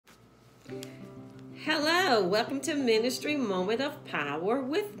Hello, welcome to Ministry Moment of Power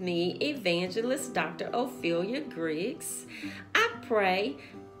with me, Evangelist Dr. Ophelia Griggs. I pray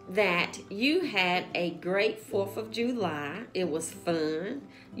that you had a great 4th of July. It was fun,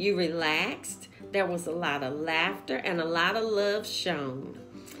 you relaxed, there was a lot of laughter and a lot of love shown.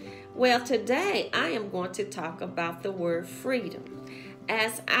 Well, today I am going to talk about the word freedom.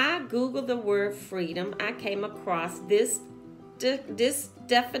 As I Googled the word freedom, I came across this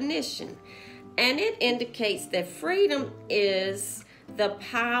definition. And it indicates that freedom is the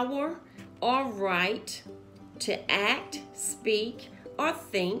power or right to act, speak, or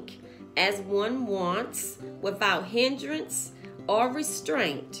think as one wants without hindrance or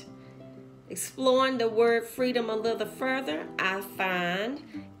restraint. Exploring the word freedom a little further, I find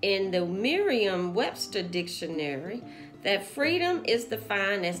in the Merriam-Webster dictionary that freedom is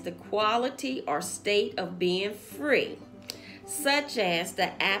defined as the quality or state of being free, such as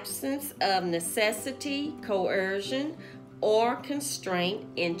the absence of necessity, coercion, or constraint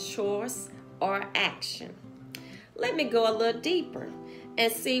in choice or action. Let me go a little deeper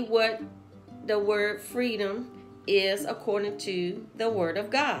and see what the word freedom is according to the Word of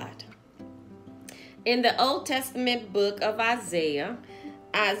God. In the Old Testament book of Isaiah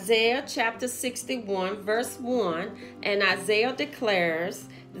chapter 61, verse 1, and Isaiah declares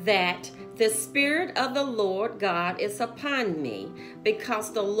that the Spirit of the Lord God is upon me,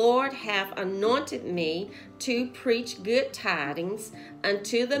 because the Lord hath anointed me to preach good tidings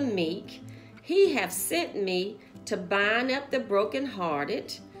unto the meek. He hath sent me to bind up the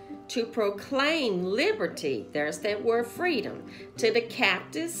brokenhearted, to proclaim liberty, there's that word freedom, to the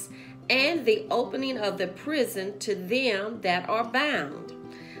captives, and the opening of the prison to them that are bound.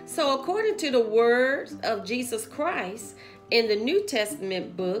 So according to the words of Jesus Christ, in the New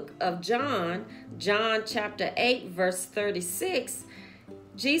Testament book of John chapter 8, verse 36,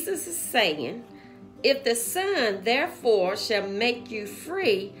 Jesus is saying, "If the Son therefore shall make you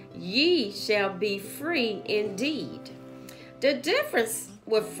free, ye shall be free indeed." The difference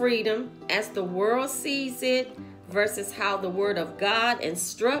with freedom as the world sees it versus how the Word of God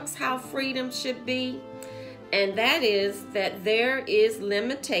instructs how freedom should be, and that is that there is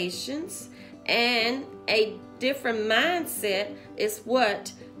limitations, and a different mindset is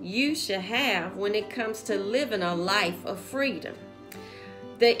what you should have when it comes to living a life of freedom.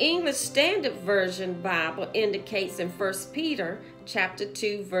 The English Standard Version Bible indicates in 1 Peter chapter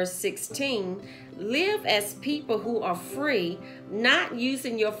 2, verse 16, live as people who are free, not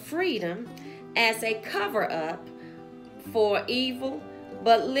using your freedom as a cover-up for evil,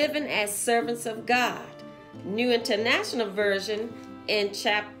 but living as servants of God. New International Version in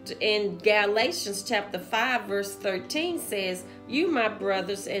Galatians chapter 5, verse 13 says, "You, my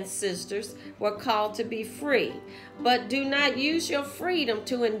brothers and sisters, were called to be free, but do not use your freedom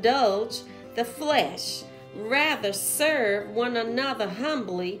to indulge the flesh. Rather, serve one another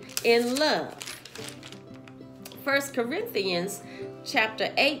humbly in love." 1 Corinthians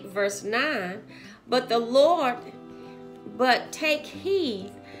chapter 8, verse 9, but take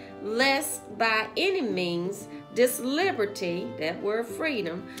heed lest by any means this liberty, that word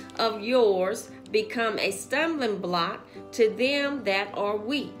freedom, of yours become a stumbling block to them that are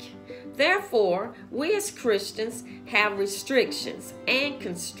weak. Therefore, we as Christians have restrictions and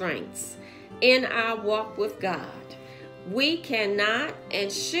constraints in our walk with God. We cannot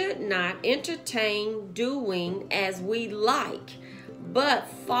and should not entertain doing as we like, but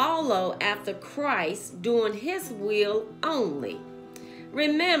follow after Christ doing His will only.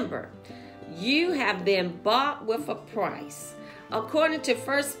 Remember, you have been bought with a price. According to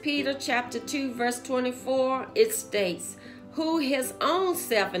 1 Peter chapter 2, verse 24, it states, who His own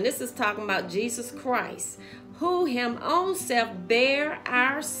self, and this is talking about Jesus Christ, who Him own self bare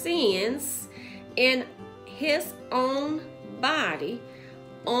our sins in His own body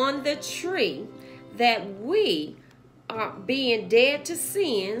on the tree, that we, being dead to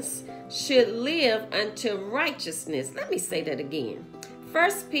sins, should live unto righteousness. Let me say that again.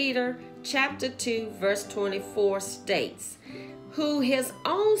 1 Peter chapter 2, verse 24 states, who His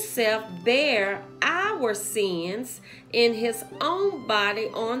own self bare our sins in His own body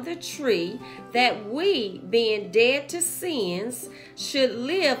on the tree, that we, being dead to sins, should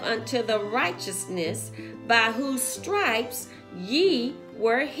live unto the righteousness, by whose stripes ye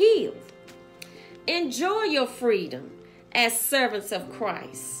were healed. Enjoy your freedom as servants of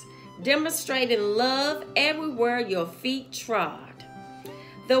Christ, demonstrating love everywhere your feet trod.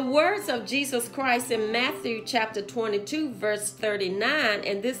 The words of Jesus Christ in Matthew chapter 22, verse 39,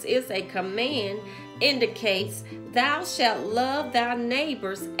 and this is a command, indicates, thou shalt love thy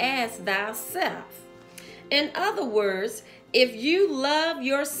neighbors as thyself. In other words, if you love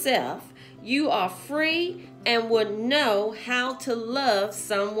yourself, you are free and would know how to love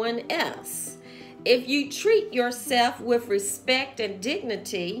someone else. If you treat yourself with respect and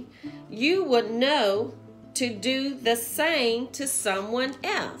dignity, you would know to do the same to someone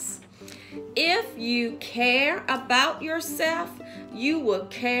else. If you care about yourself, you will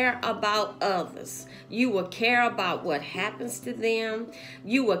care about others. You will care about what happens to them.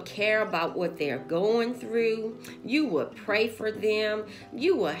 You will care about what they're going through. You will pray for them.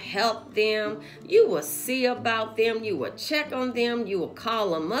 You will help them. You will see about them. You will check on them. You will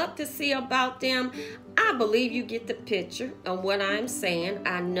call them up to see about them. I believe you get the picture of what I'm saying.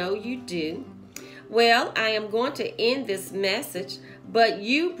 I know you do. Well, I am going to end this message, but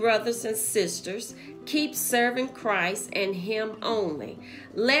you, brothers and sisters, keep serving Christ and Him only.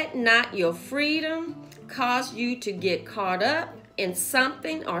 Let not your freedom cause you to get caught up in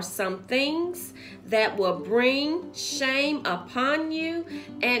something or some things that will bring shame upon you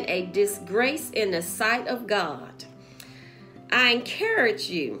and a disgrace in the sight of God. I encourage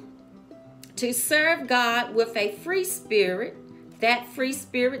you to serve God with a free spirit, that free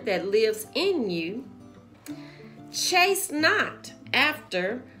spirit that lives in you. Chase not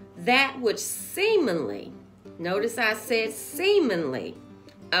after that which seemingly, notice I said seemingly,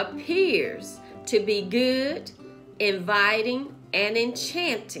 appears to be good, inviting, and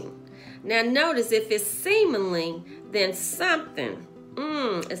enchanting. Now notice if it's seemingly, then something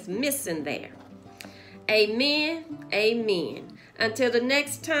is missing there. Amen, amen. Until the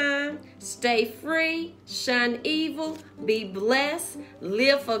next time, stay free, shun evil, be blessed,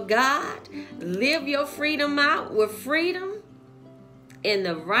 live for God, live your freedom out with freedom in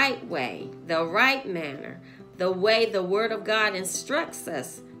the right way, the right manner, the way the Word of God instructs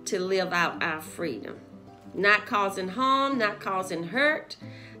us to live out our freedom. Not causing harm, not causing hurt,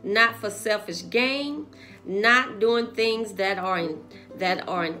 not for selfish gain, not doing things that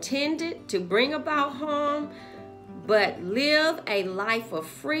are intended to bring about harm, but live a life of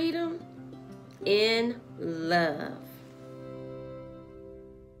freedom in love.